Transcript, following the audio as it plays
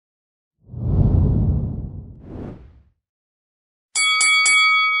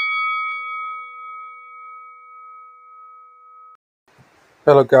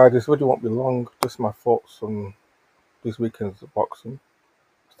Hello guys, this video won't be long, just my thoughts on this weekend's boxing.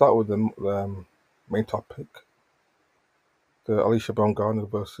 Start with the main topic, the Alycia Baumgardner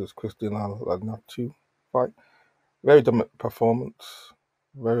versus Christina Linardatou fight. Very dominant performance,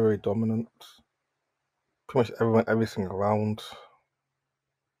 very dominant. Pretty much everyone, every single round.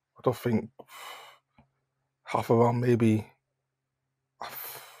 I don't think half a round, maybe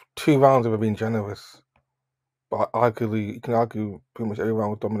 2 rounds have been generous. But arguably, you can argue pretty much every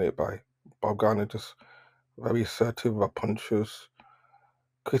round was dominated by Baumgardner, just very assertive with her punches.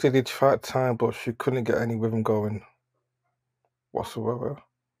 Christy did try at time, but she couldn't get any rhythm going whatsoever.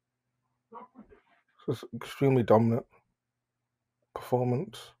 So it's extremely dominant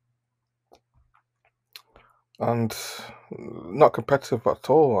performance and not competitive at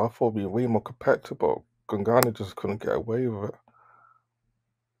all. I thought it'd be way more competitive, but Gungani just couldn't get away with it.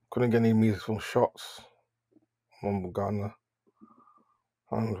 Couldn't get any meaningful shots from Ghana.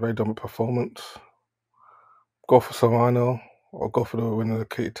 And very dominant performance. Go for Serrano or go for the winner of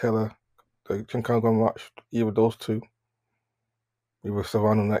Katie Taylor, the Chinkangon match. Either those two. Either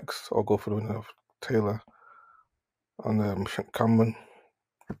Serrano next or go for the winner of Taylor and Cameron.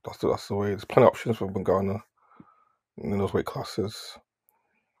 That's the way. There's plenty of options for Ghana in those weight classes.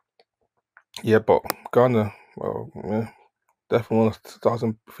 Yeah, but Ghana, well, yeah, definitely one of the stars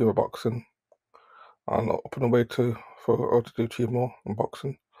in female boxing, and up and away for her to achieve more in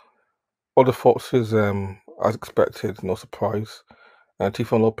boxing. Other thoughts is as expected, no surprise.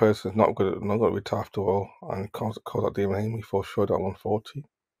 Teofimo Lopez is not going to be tough after all, and calls out Damon Haney for sure at 140.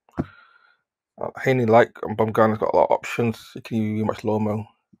 Haney, like Baumgardner's got a lot of options. He can either rematch Lomo,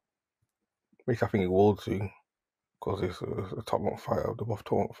 which I think he will do because he's a top one fighter. They're both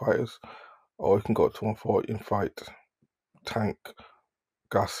top one fighters. Or he can go to 140 and fight Tank,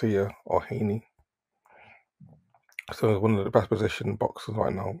 Garcia, or Haney. So one of the best positioned boxers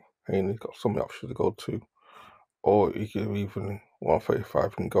right now. Haney's got so many options to go to. Or he could even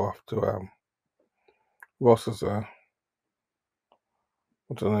 135 and go after who else is there?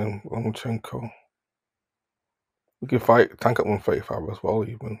 What's the name? Lomachenko. We could fight Tank at 135 as well,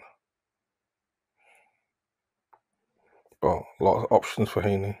 even. But a lot of options for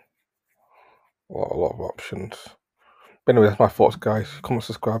Haney. A lot of options. But anyway, that's my thoughts, guys. Comment,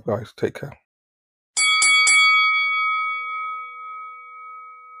 subscribe, guys. Take care.